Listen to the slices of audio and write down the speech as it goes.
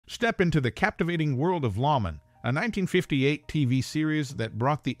Step into the captivating world of Lawman, a 1958 TV series that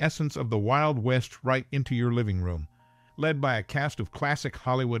brought the essence of the Wild West right into your living room. Led by a cast of classic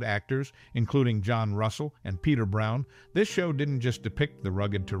Hollywood actors, including John Russell and Peter Brown, this show didn't just depict the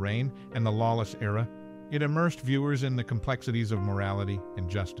rugged terrain and the lawless era. It immersed viewers in the complexities of morality and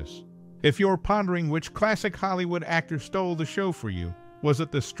justice. If you're pondering which classic Hollywood actor stole the show for you, was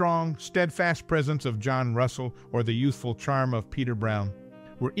it the strong, steadfast presence of John Russell or the youthful charm of Peter Brown?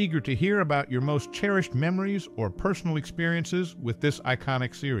 We're eager to hear about your most cherished memories or personal experiences with this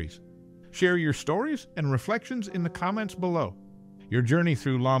iconic series. Share your stories and reflections in the comments below. Your journey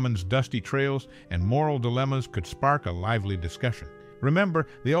through Lawman's dusty trails and moral dilemmas could spark a lively discussion. Remember,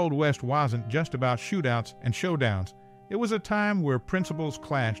 the Old West wasn't just about shootouts and showdowns. It was a time where principles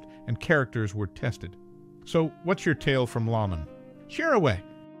clashed and characters were tested. So, what's your tale from Lawman? Share away!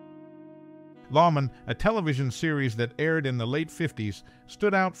 Lawman, a television series that aired in the late 50s,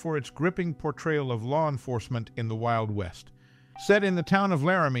 stood out for its gripping portrayal of law enforcement in the Wild West. Set in the town of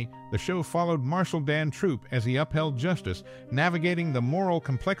Laramie, the show followed Marshal Dan Troop as he upheld justice, navigating the moral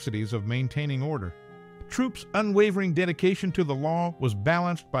complexities of maintaining order. Troop's unwavering dedication to the law was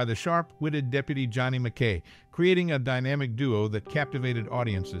balanced by the sharp-witted Deputy Johnny McKay, creating a dynamic duo that captivated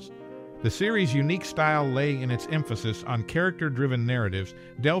audiences. The series' unique style lay in its emphasis on character-driven narratives,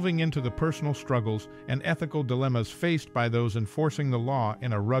 delving into the personal struggles and ethical dilemmas faced by those enforcing the law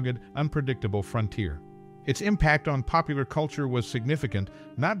in a rugged, unpredictable frontier. Its impact on popular culture was significant,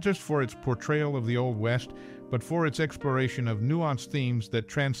 not just for its portrayal of the Old West, but for its exploration of nuanced themes that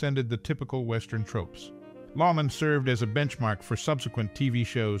transcended the typical Western tropes. Lawman served as a benchmark for subsequent TV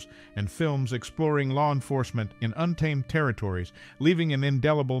shows and films exploring law enforcement in untamed territories, leaving an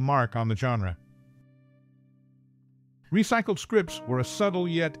indelible mark on the genre. Recycled scripts were a subtle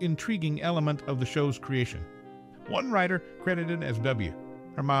yet intriguing element of the show's creation. One writer, credited as W.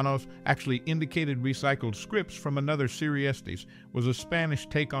 Hermanos, actually indicated recycled scripts from another series was a Spanish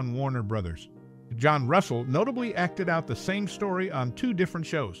take on Warner Brothers. John Russell notably acted out the same story on two different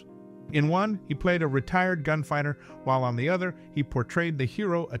shows. In one, he played a retired gunfighter, while on the other, he portrayed the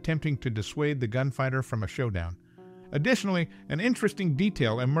hero attempting to dissuade the gunfighter from a showdown. Additionally, an interesting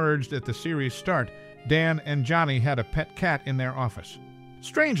detail emerged at the series' start. Dan and Johnny had a pet cat in their office.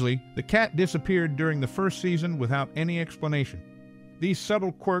 Strangely, the cat disappeared during the first season without any explanation. These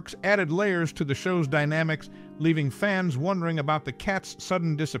subtle quirks added layers to the show's dynamics, leaving fans wondering about the cat's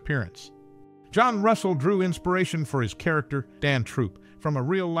sudden disappearance. John Russell drew inspiration for his character, Dan Troop, from a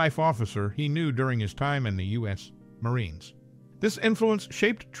real-life officer he knew during his time in the U.S. Marines. This influence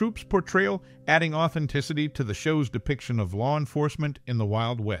shaped Troop's portrayal, adding authenticity to the show's depiction of law enforcement in the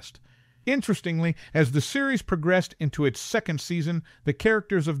Wild West. Interestingly, as the series progressed into its second season, the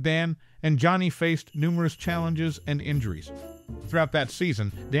characters of Dan and Johnny faced numerous challenges and injuries. Throughout that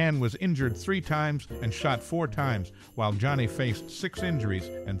season, Dan was injured 3 times and shot 4 times, while Johnny faced 6 injuries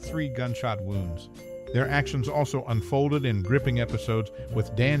and 3 gunshot wounds. Their actions also unfolded in gripping episodes,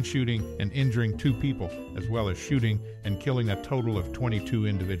 with Dan shooting and injuring 2 people, as well as shooting and killing a total of 22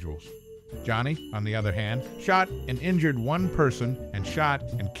 individuals. Johnny, on the other hand, shot and injured 1 person and shot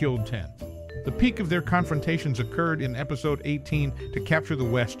and killed 10. The peak of their confrontations occurred in episode 18, To Capture the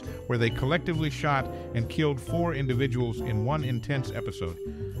West, where they collectively shot and killed 4 individuals in one intense episode.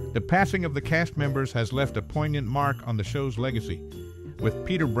 The passing of the cast members has left a poignant mark on the show's legacy. With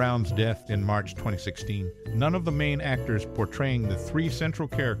Peter Brown's death in March 2016, none of the main actors portraying the 3 central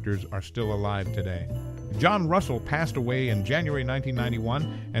characters are still alive today. John Russell passed away in January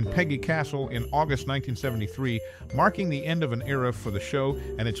 1991 and Peggie Castle in August 1973, marking the end of an era for the show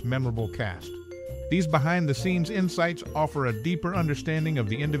and its memorable cast. These behind-the-scenes insights offer a deeper understanding of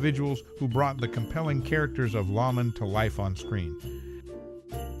the individuals who brought the compelling characters of Lawman to life on screen.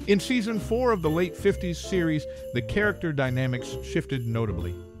 In Season 4 of the late 50s series, the character dynamics shifted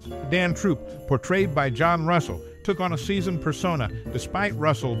notably. Dan Troop, portrayed by John Russell, took on a seasoned persona, despite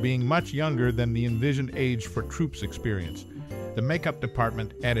Russell being much younger than the envisioned age for Troop's experience. The makeup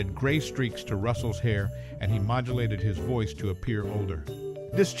department added gray streaks to Russell's hair, and he modulated his voice to appear older.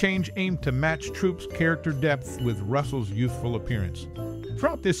 This change aimed to match Troop's character depth with Russell's youthful appearance.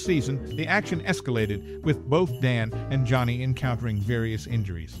 Throughout this season, the action escalated, with both Dan and Johnny encountering various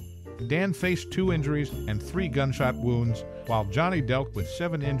injuries. Dan faced 2 injuries and 3 gunshot wounds, while Johnny dealt with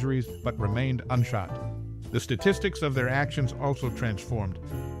 7 injuries but remained unshot. The statistics of their actions also transformed.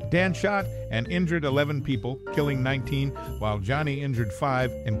 Dan shot and injured 11 people, killing 19, while Johnny injured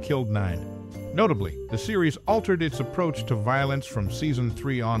 5 and killed 9. Notably, the series altered its approach to violence from Season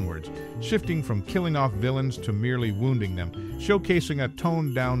 3 onwards, shifting from killing off villains to merely wounding them, showcasing a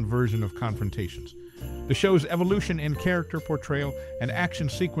toned-down version of confrontations. The show's evolution in character portrayal and action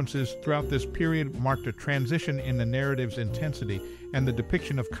sequences throughout this period marked a transition in the narrative's intensity and the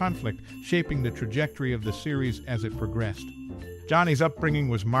depiction of conflict, shaping the trajectory of the series as it progressed. Johnny's upbringing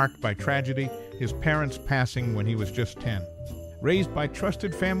was marked by tragedy, his parents passing when he was just 10. Raised by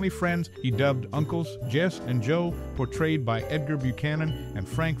trusted family friends, he dubbed uncles Jess and Joe, portrayed by Edgar Buchanan and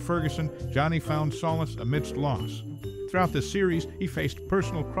Frank Ferguson, Johnny found solace amidst loss. Throughout the series, he faced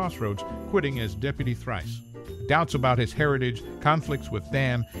personal crossroads, quitting as Deputy Thrice. Doubts about his heritage, conflicts with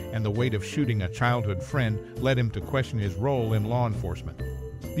Dan, and the weight of shooting a childhood friend led him to question his role in law enforcement.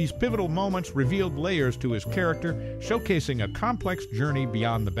 These pivotal moments revealed layers to his character, showcasing a complex journey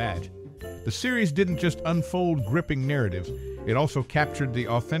beyond the badge. The series didn't just unfold gripping narratives, it also captured the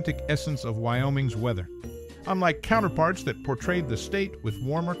authentic essence of Wyoming's weather. Unlike counterparts that portrayed the state with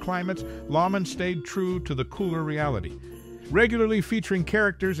warmer climates, Lawman stayed true to the cooler reality. Regularly featuring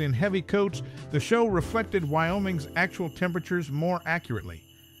characters in heavy coats, the show reflected Wyoming's actual temperatures more accurately.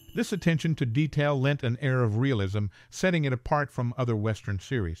 This attention to detail lent an air of realism, setting it apart from other Western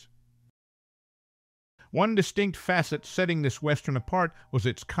series. One distinct facet setting this Western apart was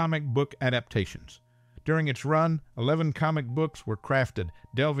its comic book adaptations. During its run, 11 comic books were crafted,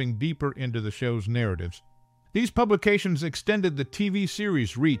 delving deeper into the show's narratives. These publications extended the TV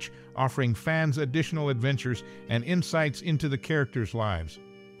series' reach, offering fans additional adventures and insights into the characters' lives.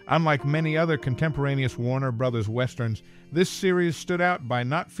 Unlike many other contemporaneous Warner Brothers westerns, this series stood out by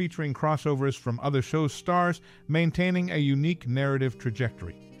not featuring crossovers from other shows' stars, maintaining a unique narrative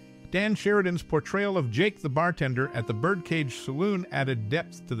trajectory. Dan Sheridan's portrayal of Jake the bartender at the Birdcage Saloon added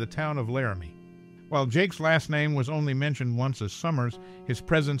depth to the town of Laramie. While Jake's last name was only mentioned once as Summers, his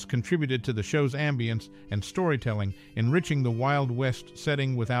presence contributed to the show's ambience and storytelling, enriching the Wild West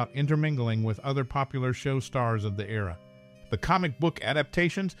setting without intermingling with other popular show stars of the era. The comic book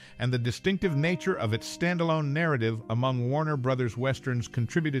adaptations and the distinctive nature of its standalone narrative among Warner Brothers westerns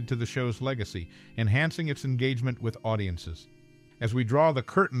contributed to the show's legacy, enhancing its engagement with audiences. As we draw the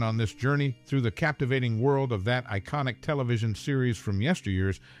curtain on this journey through the captivating world of that iconic television series from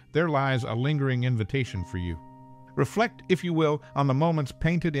yesteryears, there lies a lingering invitation for you. Reflect, if you will, on the moments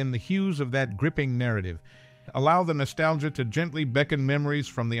painted in the hues of that gripping narrative. Allow the nostalgia to gently beckon memories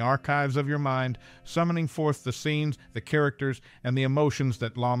from the archives of your mind, summoning forth the scenes, the characters, and the emotions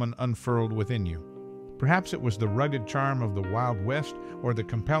that Lawman unfurled within you. Perhaps it was the rugged charm of the Wild West or the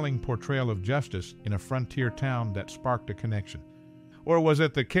compelling portrayal of justice in a frontier town that sparked a connection. Or was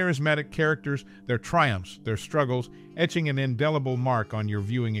it the charismatic characters, their triumphs, their struggles, etching an indelible mark on your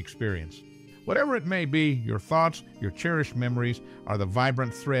viewing experience? Whatever it may be, your thoughts, your cherished memories, are the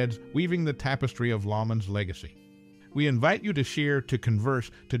vibrant threads weaving the tapestry of Lawman's legacy. We invite you to share, to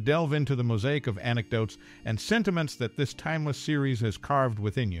converse, to delve into the mosaic of anecdotes and sentiments that this timeless series has carved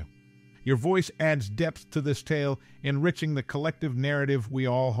within you. Your voice adds depth to this tale, enriching the collective narrative we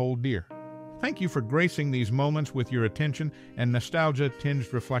all hold dear. Thank you for gracing these moments with your attention and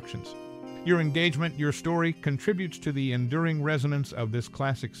nostalgia-tinged reflections. Your engagement, your story, contributes to the enduring resonance of this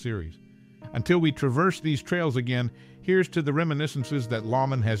classic series. Until we traverse these trails again, here's to the reminiscences that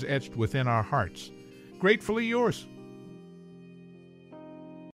Lawman has etched within our hearts. Gratefully yours.